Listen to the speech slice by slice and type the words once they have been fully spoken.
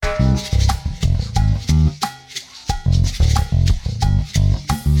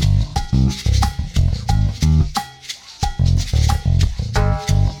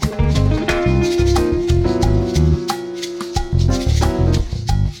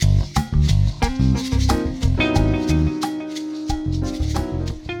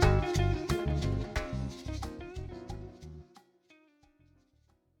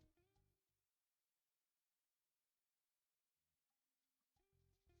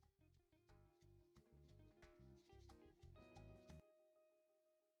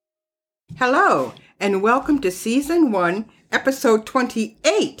Hello, and welcome to Season 1, Episode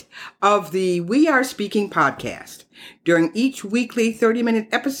 28 of the We Are Speaking podcast. During each weekly 30-minute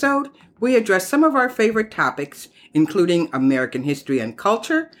episode, we address some of our favorite topics, including American history and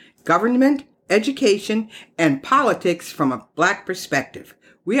culture, government, education, and politics from a Black perspective.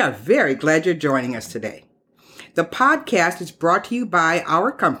 We are very glad you're joining us today. The podcast is brought to you by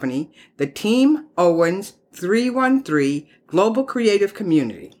our company, the Team Owens 313 Global Creative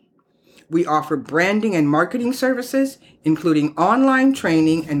Community. We offer branding and marketing services, including online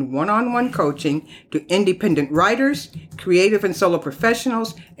training and one-on-one coaching to independent writers, creative and solo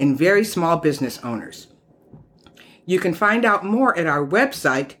professionals, and very small business owners. You can find out more at our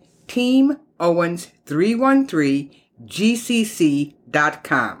website,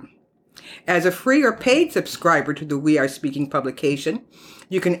 teamowens313gcc.com. As a free or paid subscriber to the We Are Speaking publication,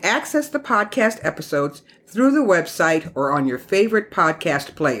 you can access the podcast episodes through the website or on your favorite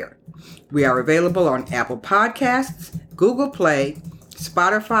podcast player. We are available on Apple Podcasts, Google Play,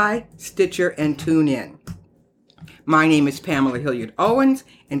 Spotify, Stitcher, and TuneIn. My name is Pamela Hilliard Owens,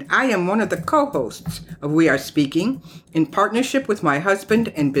 and I am one of the co-hosts of We Are Speaking in partnership with my husband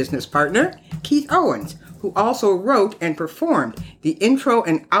and business partner, Keith Owens, who also wrote and performed the intro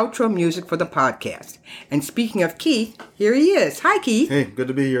and outro music for the podcast. And speaking of Keith, here he is. Hi, Keith. Hey, good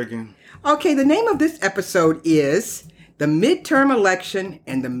to be here again. Okay, the name of this episode is The Midterm Election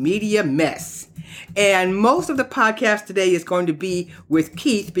and the Media Mess. And most of the podcast today is going to be with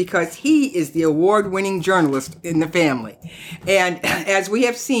Keith because he is the award-winning journalist in the family. And as we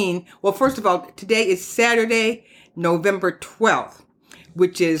have seen, well, first of all, today is Saturday, November 12th,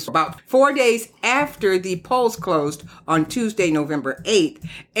 which is about 4 days after the polls closed on Tuesday, November 8th.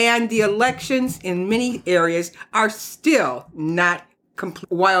 And the elections in many areas are still not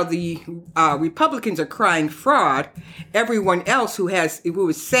complete. While the Republicans are crying fraud, everyone else who is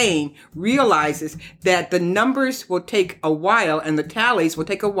sane realizes that the numbers will take a while and the tallies will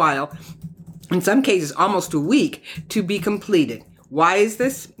take a while, in some cases almost a week, to be completed. Why is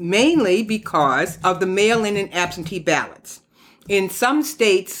this? Mainly because of the mail-in and absentee ballots. In some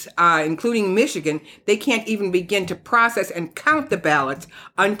states, including Michigan, they can't even begin to process and count the ballots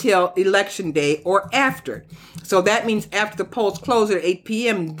until Election Day or after. So that means after the polls close at 8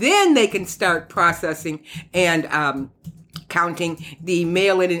 p.m., then they can start processing and counting the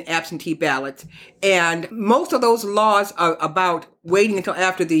mail-in and absentee ballots. And most of those laws are about waiting until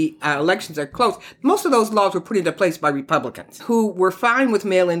after the elections are closed. Most of those laws were put into place by Republicans who were fine with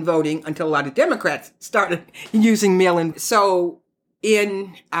mail-in voting until a lot of Democrats started using mail-in. So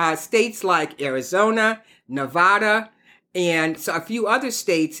in states like Arizona, Nevada, and so a few other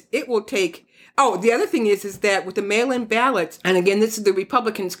states, it will take. Oh, the other thing is that with the mail-in ballots, and again, this is the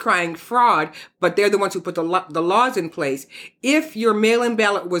Republicans crying fraud, but they're the ones who put the laws in place. If your mail-in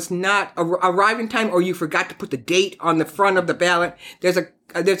ballot was not arrived in time, or you forgot to put the date on the front of the ballot, there's a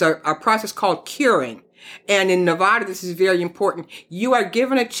process called curing. And in Nevada, this is very important. You are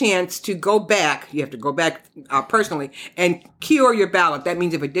given a chance to go back. You have to go back personally and cure your ballot. That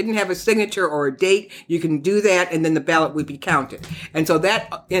means if it didn't have a signature or a date, you can do that, and then the ballot would be counted. And so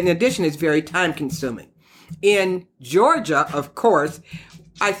that, in addition, is very time-consuming. In Georgia, of course,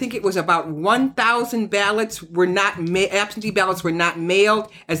 I think it was about 1,000 ballots were not absentee ballots were not mailed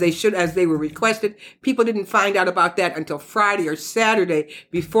as they were requested. People didn't find out about that until Friday or Saturday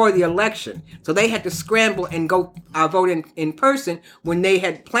before the election. So they had to scramble and go vote in person when they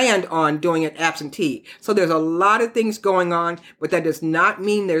had planned on doing it absentee. So there's a lot of things going on, but that does not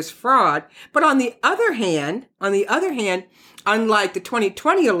mean there's fraud. But on the other hand, unlike the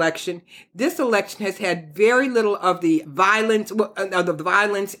 2020 election, this election has had very little of the violence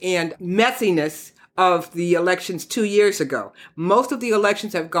and messiness of the elections 2 years ago. Most of the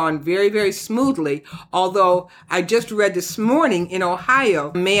elections have gone very, very smoothly, although I just read this morning in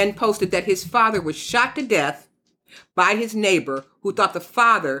Ohio, a man posted that his father was shot to death by his neighbor who thought the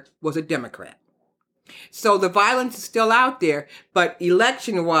father was a Democrat. So the violence is still out there, but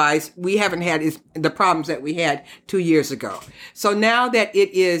election-wise, we haven't had the problems that we had 2 years ago. So now that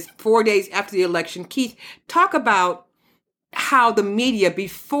it is 4 days after the election, Keith, talk about how the media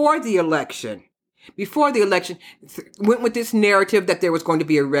before the election went with this narrative that there was going to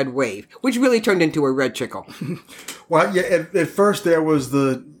be a red wave, which really turned into a red trickle. Well, yeah, at first there was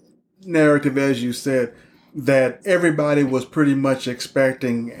the narrative, as you said, that everybody was pretty much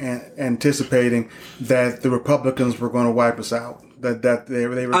expecting and anticipating that the Republicans were going to wipe us out. That they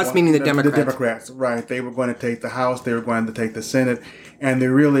were us, meaning the Democrats. The Democrats, right? They were going to take the House. They were going to take the Senate, and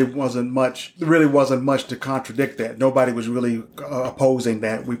there really wasn't much to contradict that. Nobody was really opposing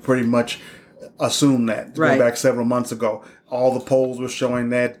that. We pretty much assumed that. Right. Going back several months ago, all the polls were showing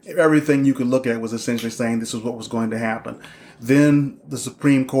that. Everything you could look at was essentially saying this is what was going to happen. Then the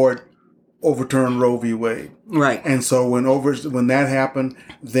Supreme Court overturned Roe v. Wade. Right. And so when that happened,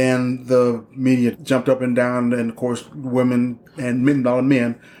 then the media jumped up and down, and of course women and men, a lot of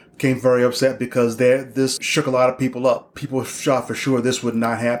men, became very upset because this shook a lot of people up. People thought for sure this would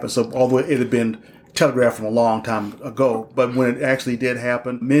not happen. So although it had been telegraphed from a long time ago, but when it actually did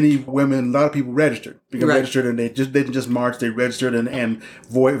happen, many women, a lot of people registered. Registered, and they didn't just march; they registered and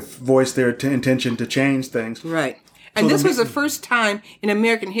voiced their intention to change things. Right. And so this was the first time in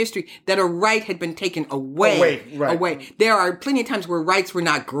American history that a right had been taken away. There are plenty of times where rights were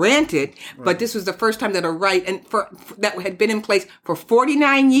not granted, but this was the first time that a right that had been in place for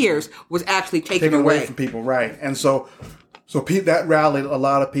 49 years was actually taken away from people. Right. And so that rallied a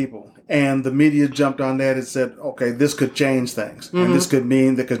lot of people. And the media jumped on that and said, okay, this could change things. Mm-hmm. And this could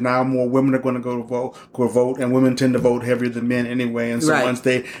mean that because now more women are going to go vote, and women tend to vote heavier than men anyway. And so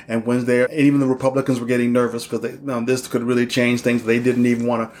even the Republicans were getting nervous because this could really change things. They didn't even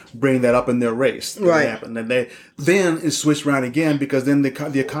want to bring that up in their race. Right. Happened. And then it switched around again because then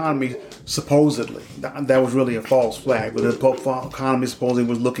the economy supposedly, that was really a false flag, but the economy supposedly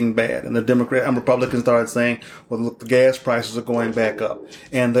was looking bad. And the Democrats and Republicans started saying, well, look, the gas prices are going back up.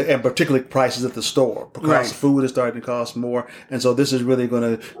 And particularly prices at the store, because food is starting to cost more, and so this is really going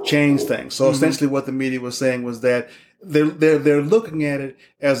to change things. So essentially, what the media was saying was that they're looking at it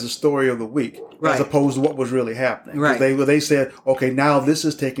as the story of the week, as opposed to what was really happening. Right. They said, okay, now this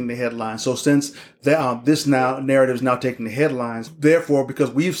is taking the headlines. So since this narrative is now taking the headlines, therefore, because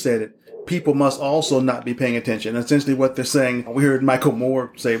we've said it, people must also not be paying attention. And essentially what they're saying, we heard Michael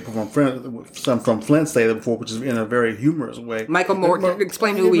Moore say from Flint say that before, which is in a very humorous way. Michael Moore,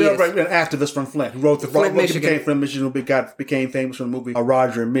 explain who he is. An activist from Flint, who wrote Michigan, who became famous from the movie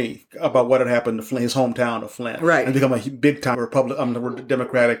Roger and Me, about what had happened to Flint, his hometown of Flint. Right. And become a big time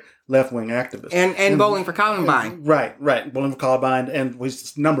Democratic left-wing activist. And Bowling for Columbine. Right. Bowling for Columbine and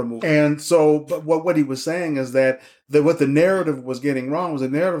his number movie. And so, but what he was saying is that what the narrative was getting wrong was the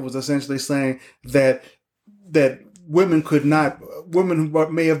narrative was essentially saying that women who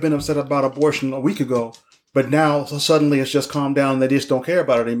may have been upset about abortion a week ago, but now suddenly it's just calmed down and they just don't care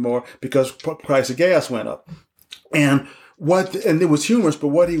about it anymore because price of gas went up. And it was humorous, but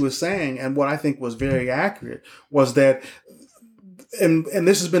what he was saying, and what I think was very accurate, was that, and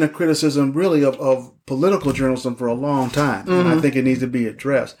this has been a criticism really of political journalism for a long time, and I think it needs to be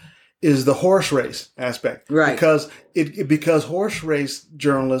addressed, is the horse race aspect. Right. Because horse race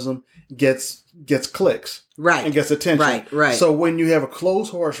journalism gets clicks. Right. And gets attention. Right. So when you have a closed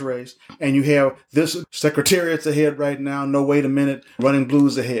horse race and you have this Secretariat's ahead right now, no, wait a minute, Running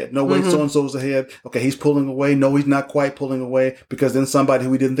Blue's ahead. No, wait, so-and-so's ahead. Okay, he's pulling away. No, he's not quite pulling away because then somebody who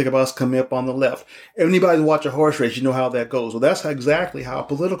we didn't think about is coming up on the left. Anybody who watch a horse race, you know how that goes. Well, that's exactly how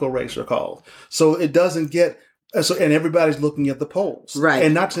political races are called. So it doesn't get... and everybody's looking at the polls. Right.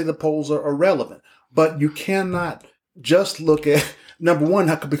 And not to say the polls are irrelevant, but you cannot just look at, number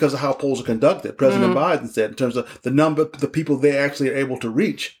one, because of how polls are conducted. President Biden said, in terms of the people they actually are able to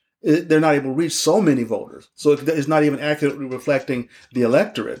reach, they're not able to reach so many voters. So it's not even accurately reflecting the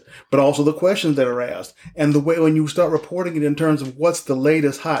electorate, but also the questions that are asked. And the way when you start reporting it in terms of what's the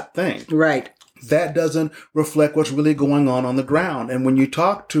latest hot thing. Right. That doesn't reflect what's really going on the ground. And when you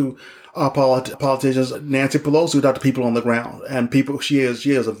talk to politicians, Nancy Pelosi, who talked to people on the ground, and she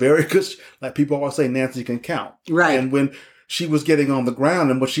is a very good, like people always say, Nancy can count. Right. And when she was getting on the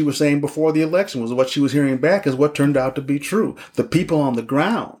ground and what she was saying before the election was what she was hearing back is what turned out to be true. The people on the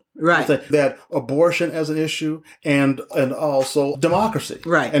ground. Right. That abortion as an issue and also democracy.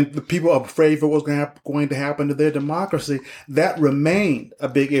 Right. And the people are afraid for what's going to happen to their democracy. That remained a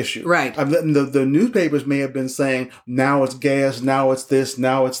big issue. Right. The newspapers may have been saying, now it's gas, now it's this,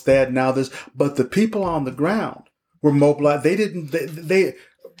 now it's that, now this. But the people on the ground were mobilized. They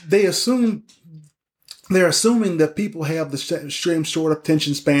assume... They're assuming that people have the same sort of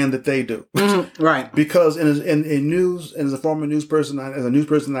attention span that they do. Right. Because in news, and as a former news person, as a news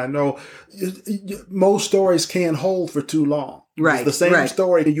person I know, most stories can't hold for too long. Right. It's the same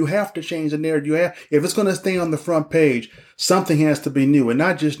story. You have to change the narrative. If it's going to stay on the front page, something has to be new. And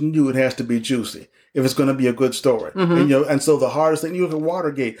not just new, it has to be juicy if it's going to be a good story. And so the hardest thing, you look at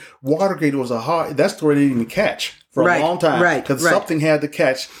Watergate. Watergate was that story didn't even catch for a long time. Right. Because something had to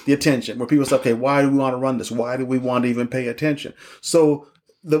catch the attention where people say, okay, why do we want to run this? Why do we want to even pay attention? So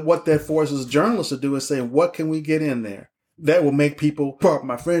what that forces journalists to do is say, what can we get in there that will make people,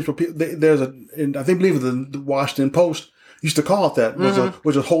 my friends, I believe the Washington Post used to call it that,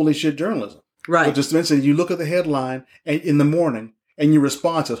 which was holy shit journalism. Right. So just mention, you look at the headline in the morning and your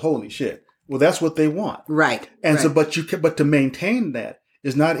response is, holy shit. Well, that's what they want. Right. And right. so, but to maintain that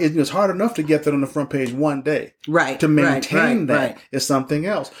is not, it's hard enough to get that on the front page one day. Right. To maintain right. is something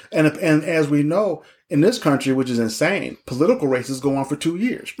else. And as we know, in this country, which is insane, political races go on for 2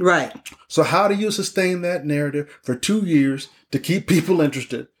 years. Right. So how do you sustain that narrative for 2 years to keep people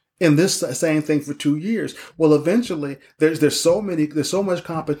interested in this same thing for 2 years? Well, eventually there's so much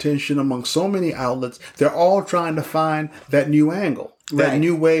competition among so many outlets. They're all trying to find that new angle, that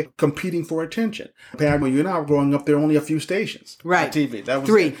new way of competing for attention. Pam, when you and I were growing up, there were only a few stations on TV. That was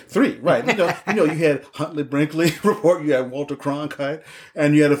three, right? You had Huntley Brinkley Report, you had Walter Cronkite,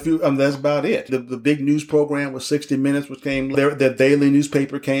 and you had a few. That's about it. The big news program was 60 Minutes, which came. The daily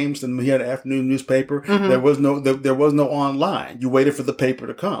newspaper came, and we had an afternoon newspaper. Mm-hmm. There was no online. You waited for the paper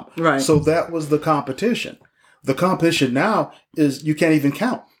to come. Right. So that was the competition. The competition now is you can't even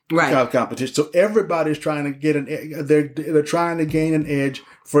count. Right. Competition. So everybody's trying to get they're trying to gain an edge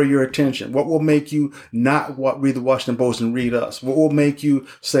for your attention. What will make you not read the Washington Post and read us? What will make you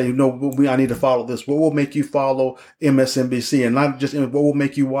say, no, I need to follow this? What will make you follow MSNBC? And not just, what will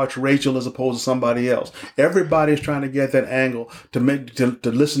make you watch Rachel as opposed to somebody else? Everybody's trying to get that angle to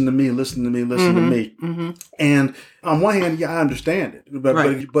listen to me. Mm-hmm. And on one hand, yeah, I understand it,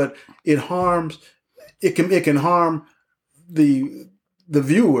 but it harms, it can harm the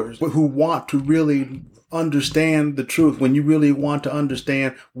viewers who want to really understand the truth, when you really want to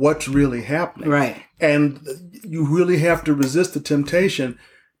understand what's really happening. Right. And you really have to resist the temptation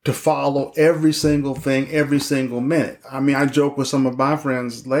to follow every single thing, every single minute. I mean, I joke with some of my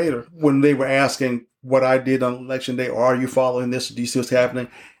friends later when they were asking what I did on election day, or are you following this? Do you see what's happening?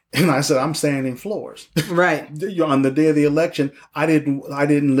 And I said, I'm sanding floors. Right. On the day of the election, I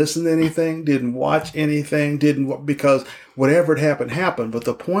didn't listen to anything, didn't watch anything, because whatever had happened. But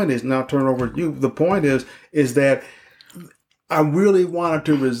the point is, now turn over to you. The point is that I really wanted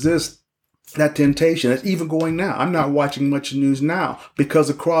to resist that temptation. It's even going now. I'm not watching much news now because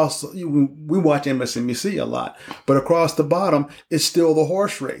we watch MSNBC a lot, but across the bottom, it's still the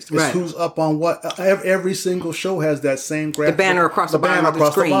horse race. It's who's up on what. Every single show has that same graphic. The banner across the bottom of the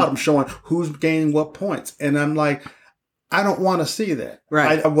screen. The bottom showing who's gaining what points. And I'm like, I don't want to see that.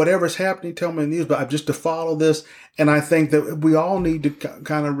 Right. Whatever's happening, tell me in the news, but just to follow this. And I think that we all need to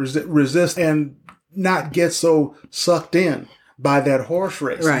kind of resist and not get so sucked in by that horse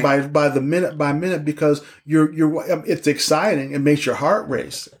race, by the minute by minute, because it's exciting. It makes your heart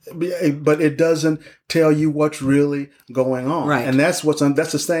race, but it doesn't tell you what's really going on. Right. And that's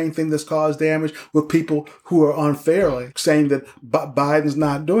the same thing that's caused damage with people who are unfairly saying that Biden's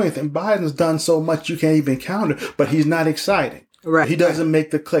not doing anything. Biden's done so much you can't even count it, but he's not exciting. Right. He doesn't make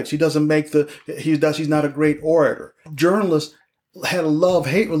the clicks. He doesn't make he's not a great orator. Journalists had a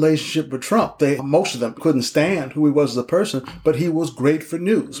love-hate relationship with Trump. Most of them couldn't stand who he was as a person, but he was great for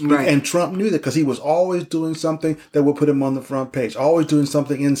news. Right. And Trump knew that because he was always doing something that would put him on the front page, always doing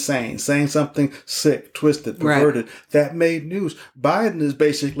something insane, saying something sick, twisted, perverted, that made news. Biden is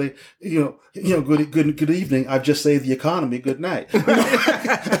basically, good evening. I've just saved the economy. Good night.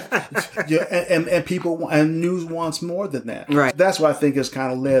 And people, and news wants more than that. Right. That's what I think has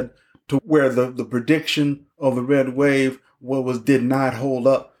kind of led to where the prediction of the red wave did not hold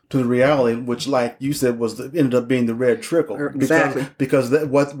up to the reality, which, like you said, ended up being the red trickle. Exactly. Because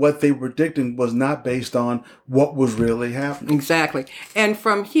what they were predicting was not based on what was really happening. Exactly. And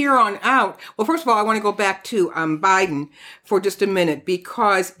from here on out, well, first of all, I want to go back to Biden for just a minute,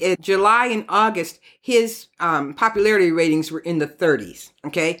 because in July and August, his popularity ratings were in the 30s.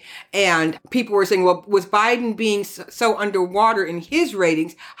 Okay. And people were saying, well, was Biden being so underwater in his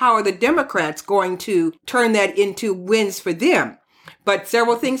ratings? How are the Democrats going to turn that into wins for them? But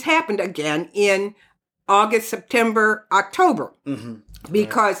several things happened again in August, September, October,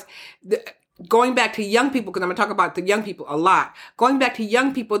 because going back to young people, because I'm going to talk about the young people a lot. Going back to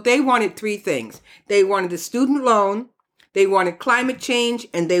young people, they wanted three things. They wanted the student loan, they wanted climate change,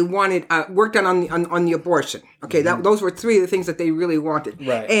 and they wanted work done on the abortion. Okay, those were three of the things that they really wanted.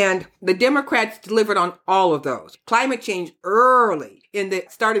 Right. And the Democrats delivered on all of those. Climate change early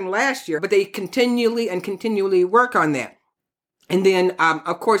starting last year, but they continually work on that. And then,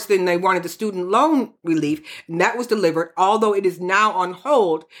 of course, then they wanted the student loan relief, and that was delivered, although it is now on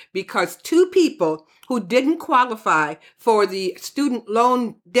hold because two people who didn't qualify for the student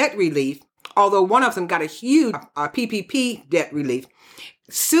loan debt relief, although one of them got a huge PPP debt relief,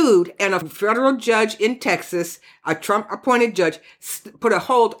 sued, and a federal judge in Texas, a Trump-appointed judge, put a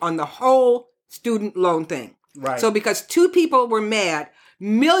hold on the whole student loan thing. Right. So because two people were mad,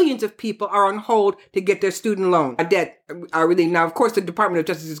 millions of people are on hold to get their student loan debt relief. Now, of course, the Department of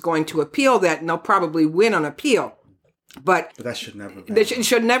Justice is going to appeal that, and they'll probably win on appeal. But that should never have that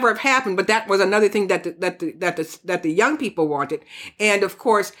should never have happened. But that was another thing that the young people wanted. And of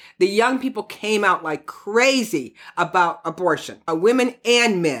course, the young people came out like crazy about abortion, women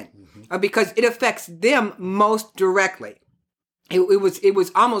and men, because it affects them most directly. It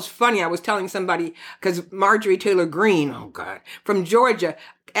was almost funny. I was telling somebody, because Marjorie Taylor Greene, oh God, from Georgia,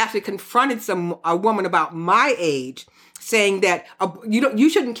 actually confronted a woman about my age, saying that you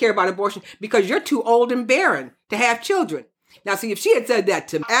shouldn't care about abortion because you're too old and barren to have children. Now, see, if she had said that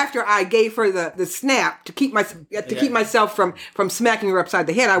to me after I gave her the snap to keep myself from smacking her upside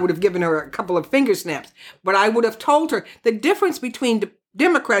the head, I would have given her a couple of finger snaps. But I would have told her the difference between the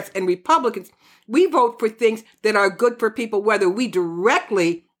Democrats and Republicans. We vote for things that are good for people, whether we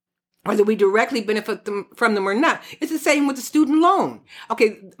directly benefit from them or not. It's the same with the student loan.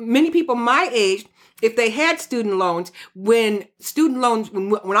 Okay, many people my age, if they had student loans, when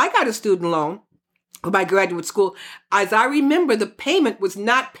I got a student loan for my graduate school, as I remember, the payment was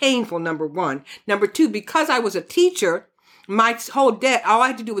not painful, number one. Number two, because I was a teacher, my whole debt, all I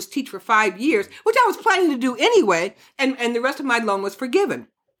had to do was teach for 5 years, which I was planning to do anyway, and the rest of my loan was forgiven.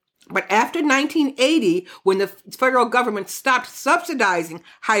 But after 1980, when the federal government stopped subsidizing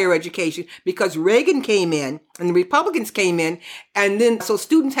higher education because Reagan came in and the Republicans came in, and then so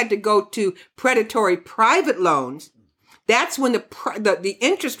students had to go to predatory private loans, that's when the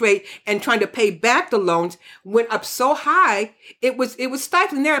interest rate and trying to pay back the loans went up so high, it was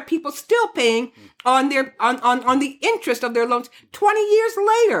stifling. There are people still paying on the interest of their loans 20 years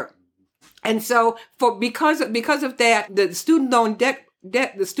later. And so because of that, the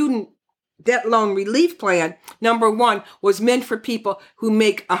student debt loan relief plan, number one, was meant for people who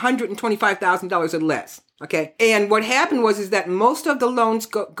make $125,000 or less. Okay. And what happened is that most of the loans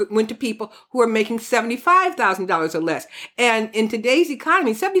went to people who are making $75,000 or less. And in today's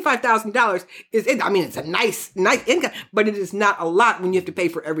economy, $75,000 it's a nice income, but it is not a lot when you have to pay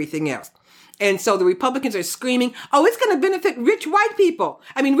for everything else. And so the Republicans are screaming, oh, it's going to benefit rich white people.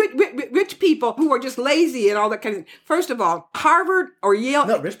 I mean, rich people who are just lazy and all that kind of thing. First of all, Harvard or Yale.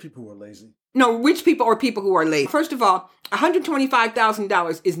 No, rich people who are lazy. No, rich people or people who are lazy. First of all,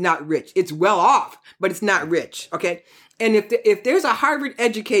 $125,000 is not rich. It's well off, but it's not rich. Okay. And if there's a Harvard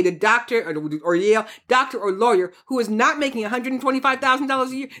educated doctor or Yale doctor or lawyer who is not making $125,000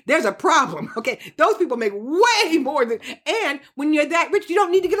 a year, there's a problem. Okay. Those people make way more than, and when you're that rich, you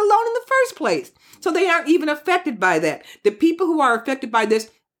don't need to get a loan in the first place. So they aren't even affected by that. The people who are affected by this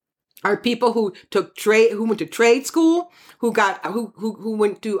are people who went to trade school, who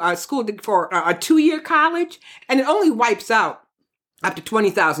went to school for a 2-year college, and it only wipes out up to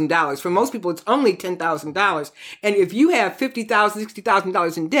 $20,000. For most people, it's only $10,000. And if you have $50,000,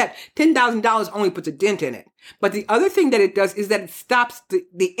 $60,000 in debt, $10,000 only puts a dent in it. But the other thing that it does is that it stops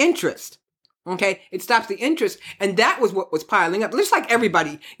the interest. Okay. It stops the interest. And that was what was piling up. Just like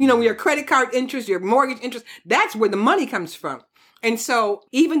everybody, your credit card interest, your mortgage interest, that's where the money comes from. And so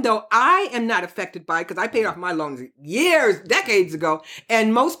even though I am not affected by it, because I paid off my loans decades ago,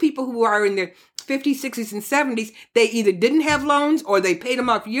 and most people who are in their 50s, 60s, and 70s, they either didn't have loans or they paid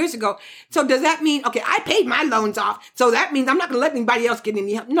them off years ago. So does that mean, okay, I paid my loans off, so that means I'm not going to let anybody else get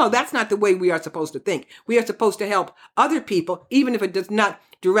any help? No, that's not the way we are supposed to think. We are supposed to help other people, even if it does not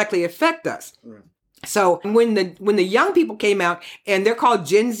directly affect us. Right. So when the young people came out, and they're called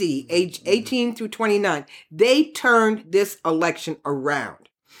Gen Z, age 18 through 29, they turned this election around.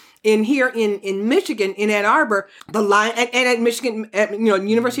 Here in Michigan, in Ann Arbor, the line, and at Michigan,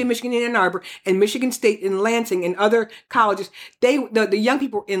 University of Michigan in Ann Arbor, and Michigan State in Lansing, and other colleges, the young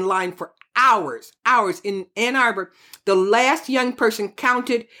people were in line for hours in Ann Arbor. The last young person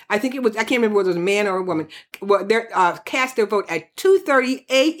counted, I can't remember whether it was a man or a woman, cast their vote at 2:30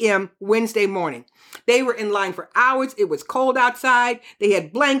 a.m. Wednesday morning. They were in line for hours. It was cold outside. They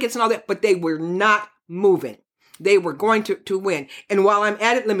had blankets and all that, but they were not moving. They were going to win. And while I'm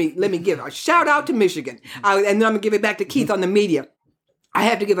at it, let me give a shout out to Michigan. And then I'm going to give it back to Keith on the media. I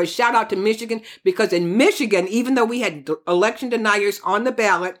have to give a shout out to Michigan, because in Michigan, even though we had election deniers on the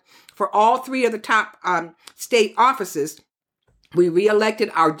ballot for all 3 of the top state offices, we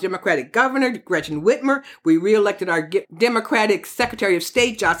reelected our Democratic governor, Gretchen Whitmer. We reelected our Democratic Secretary of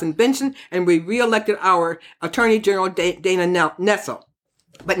State, Jocelyn Benson, and we reelected our Attorney General, Dana Nessel.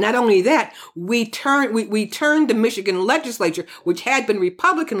 But not only that, we turned the Michigan legislature, which had been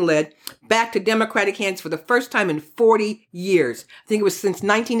Republican-led, back to Democratic hands for the first time in 40 years. I think it was since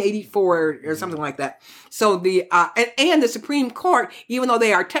 1984 or something like that. So and the Supreme Court, even though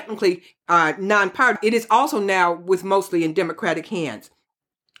they are technically non-partisan, it is also now mostly in Democratic hands.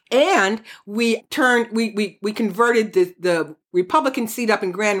 And we converted the Republican seat up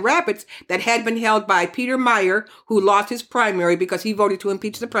in Grand Rapids that had been held by Peter Meyer, who lost his primary because he voted to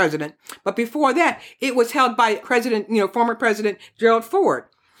impeach the president. But before that, it was held by former President Gerald Ford.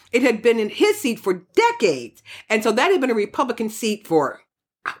 It had been in his seat for decades. And so that had been a Republican seat for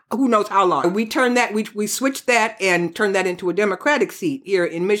who knows how long. We turned that, we switched that and turned that into a Democratic seat here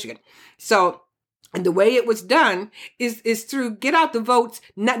in Michigan. So, and the way it was done is through get out the votes.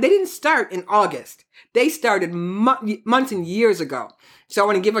 They didn't start in August. They started months and years ago. So I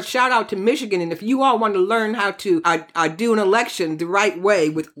want to give a shout out to Michigan. And if you all want to learn how to do an election the right way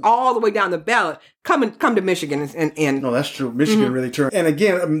with all the way down the ballot, come to Michigan. And no, that's true. Michigan really turned. And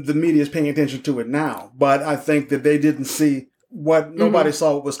again, the media is paying attention to it now. But I think that they didn't see what nobody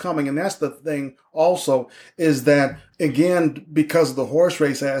saw what was coming. And that's the thing also is that, again, because of the horse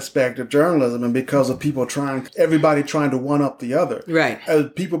race aspect of journalism and because of everybody trying to one up the other. Right.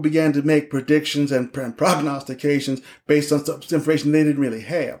 People began to make predictions and prognostications based on some information they didn't really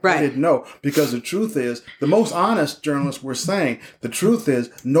have. Right. They didn't know. Because the truth is, the most honest journalists were saying, the truth is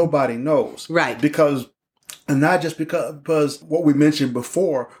nobody knows. Right. And not just because what we mentioned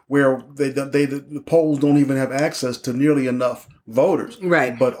before, where the polls don't even have access to nearly enough voters,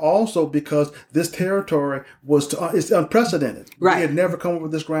 right? But also because this territory it's unprecedented. Right. We had never come over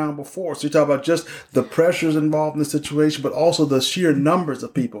this ground before. So you talk about just the pressures involved in the situation, but also the sheer numbers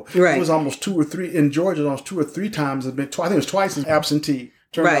of people. Right. It was almost 2 or 3 in Georgia. Almost 2 or 3 times. I think it was twice as absentee.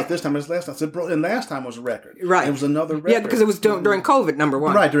 Turned out this time it was last time. And last time was a record. Right. It was another record. Yeah, because it was during COVID, number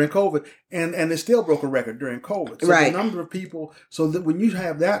one. Right, during COVID. And it still broke a record during COVID. So right. the number of people, so that when you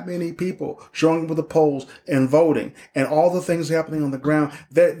have that many people showing up with the polls and voting and all the things happening on the ground,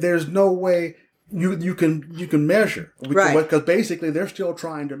 there's no way you can measure. Because basically they're still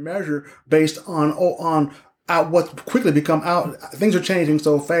trying to measure based on what quickly become out. Things are changing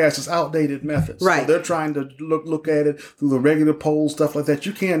so fast. It's outdated methods. Right. So they're trying to look at it through the regular polls, stuff like that.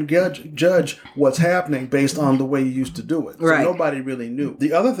 You can't judge what's happening based on the way you used to do it. So right. nobody really knew.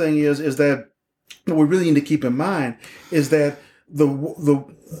 The other thing is that what we really need to keep in mind is that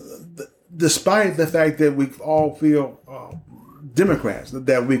despite the fact that we all feel Democrats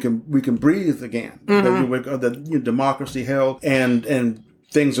that we can breathe again, that democracy held and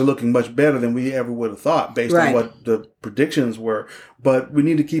things are looking much better than we ever would have thought based on what the predictions were. But we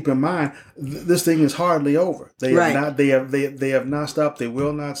need to keep in mind this thing is hardly over. They have not stopped. They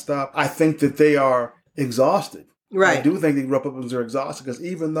will not stop. I think that they are exhausted. Right. I do think the Republicans are exhausted because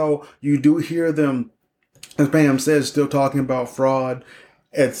even though you do hear them, as Pam says, still talking about fraud,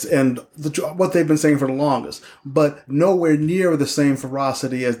 what they've been saying for the longest, but nowhere near the same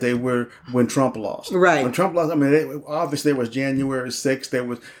ferocity as they were when Trump lost. Right. When Trump lost, I mean, obviously it was January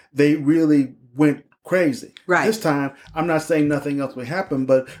 6th. They really went crazy. Right. This time, I'm not saying nothing else will happen,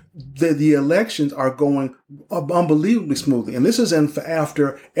 but the elections are going unbelievably smoothly. And this is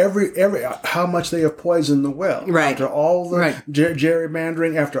after every how much they have poisoned the well. Right. After all the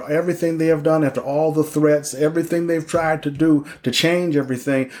gerrymandering, after everything they have done, after all the threats, everything they've tried to do to change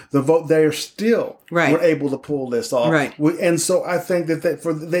everything, the vote, they are still were able to pull this off. Right. And so I think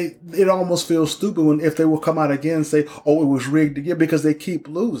that it almost feels stupid if they will come out again and say, oh, it was rigged again, because they keep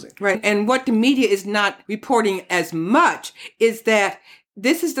losing. Right. And what the media is not reporting as much is that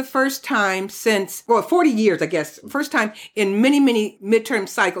this is the first time since, 40 years, I guess, first time in many, many midterm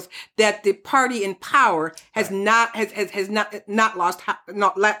cycles that the party in power has not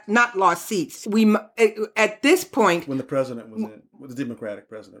lost seats. We, at this point, when the president was in, with the Democratic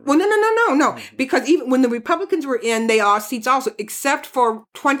president. Well, Right? no. Because even when the Republicans were in, they lost seats also, except for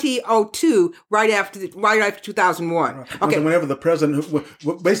 2002, right after 2001. Right. Okay. So whenever the president,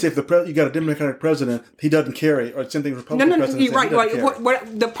 basically, if you got a Democratic president, he doesn't carry, or same thing with Republican president.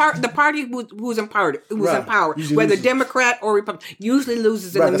 Right. The party who's in power, whether Democrat or Republican, usually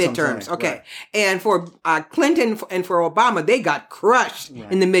loses in the midterms. Okay. Right. And for Clinton and for Obama, they got crushed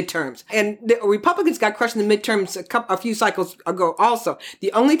in the midterms, and the Republicans got crushed in the midterms a few cycles ago. Also,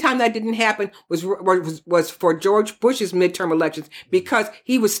 the only time that didn't happen was for George Bush's midterm elections, because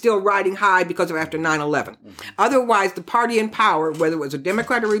he was still riding high because of after 9/11. Otherwise, the party in power, whether it was a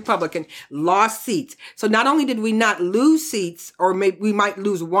Democrat or Republican, lost seats. So not only did we not lose seats, or maybe we might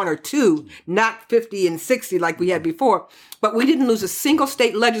lose 1 or 2, not 50 and 60 like we had before, but we didn't lose a single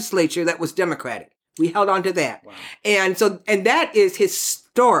state legislature that was Democratic. We held on to that. Wow. And that is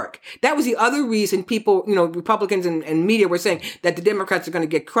historic. That was the other reason people, Republicans and media were saying that the Democrats are going to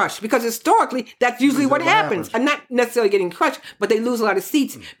get crushed. Because historically, that's usually what happens. And not necessarily getting crushed, but they lose a lot of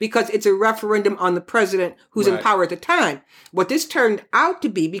seats because it's a referendum on the president who's in power at the time. What this turned out to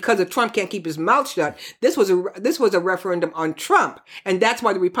be, because Trump can't keep his mouth shut, this was a referendum on Trump. And that's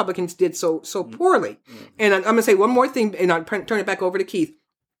why the Republicans did so poorly. And I'm going to say one more thing, and I'll turn it back over to Keith,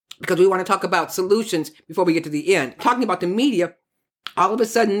 because we want to talk about solutions before we get to the end. Talking about the media, all of a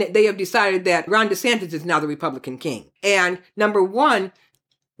sudden they have decided that Ron DeSantis is now the Republican king. And number one,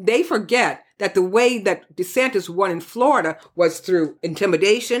 they forget that the way that DeSantis won in Florida was through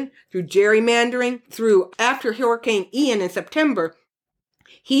intimidation, through gerrymandering, through after Hurricane Ian in September.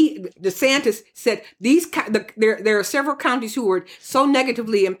 DeSantis said there are several counties who were so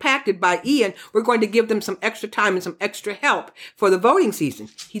negatively impacted by Ian, we're going to give them some extra time and some extra help for the voting season.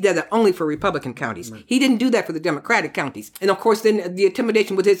 He did that only for Republican counties. Right. He didn't do that for the Democratic counties. And of course, then the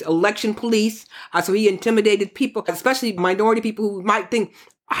intimidation with his election police. So he intimidated people, especially minority people who might think,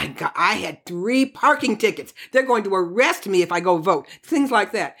 I had 3 parking tickets. They're going to arrest me if I go vote. Things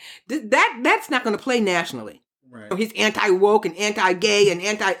like that. That's not going to play nationally. Right. He's anti-woke and anti-gay and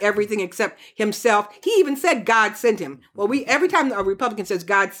anti-everything except himself. He even said God sent him. Well, every time a Republican says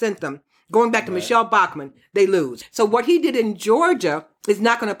God sent them, going back to Michelle Bachmann, they lose. So what he did in Georgia is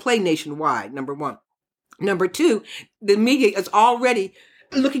not going to play nationwide, number one. Number two, the media is already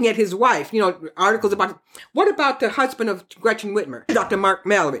looking at his wife, articles about, what about the husband of Gretchen Whitmer, Dr. Mark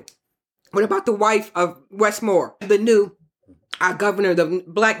Mallory? What about the wife of Wes Moore, the new governor, the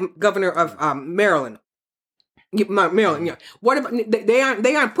black governor of Maryland? Maryland, yeah. What about they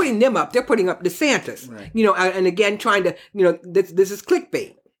aren't putting them up? They're putting up DeSantis, right. And again trying to, this is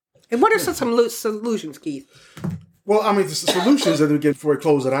clickbait. And what are some solutions, Keith? Well, I mean, the solutions that we get before we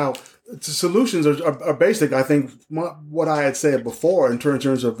close it out. The solutions are basic. I think what I had said before in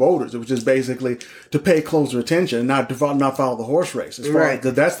terms of voters, which is basically to pay closer attention and not follow the horse race. As far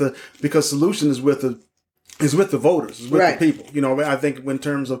as because solution is with the voters, is with the people. I think in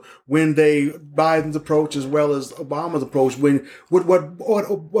terms of Biden's approach as well as Obama's approach,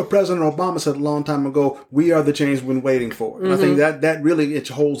 what President Obama said a long time ago, we are the change we've been waiting for. And I think that really, it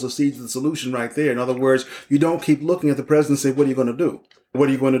holds the seeds of the solution right there. In other words, you don't keep looking at the president and say, what are you going to do? What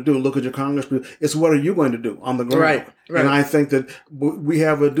are you going to do? Look at your congressman. It's what are you going to do on the ground? Right. And I think that we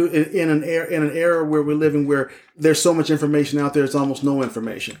have in an era where we're living where there's so much information out there, it's almost no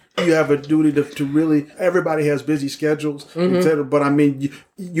information. You have a duty to really, everybody has busy schedules, et cetera, but I mean,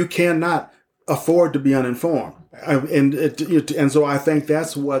 you cannot afford to be uninformed. And so I think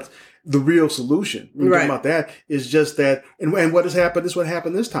that's what the real solution. When you talk about that is just that, and what has happened is what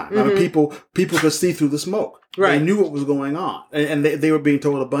happened this time. I mean, people could see through the smoke. Right. They knew what was going on, and they were being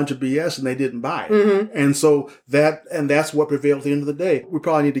told a bunch of BS, and they didn't buy it. And so that's what prevailed at the end of the day. We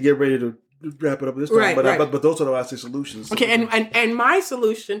probably need to get ready to wrap it up this time, but those are the solutions. Okay, and my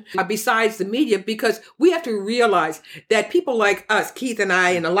solution, besides the media, because we have to realize that people like us, Keith and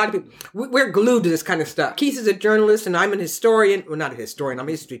I, and a lot of people, we're glued to this kind of stuff. Keith is a journalist, and I'm an historian. Well, not a historian, I'm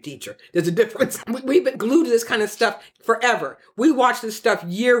a history teacher. There's a difference. We've been glued to this kind of stuff forever. We watch this stuff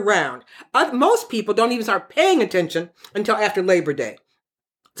year round. Most people don't even start paying attention until after Labor Day.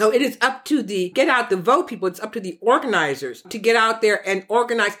 So it is up to the get out the vote people. It's up to the organizers to get out there and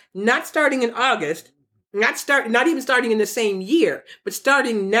organize, not starting in August, not even starting in the same year, but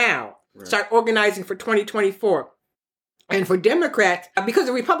starting now. Right. Start organizing for 2024. And for Democrats, because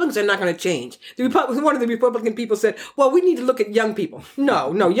the Republicans are not going to change. One of the Republican people said, well, we need to look at young people.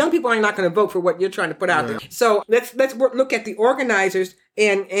 No, young people are not going to vote for what you're trying to put out there. So let's look at the organizers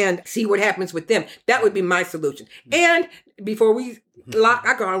and see what happens with them. That would be my solution. And before we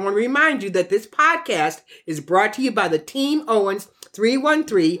I want to remind you that this podcast is brought to you by the Team Owens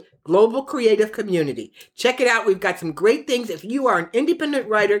 313 Global Creative Community. Check it out. We've got some great things. If you are an independent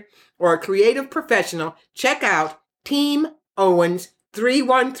writer or a creative professional, check out Team Owens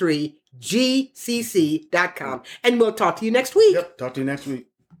 313 GCC.com. And we'll talk to you next week. Yep, talk to you next week.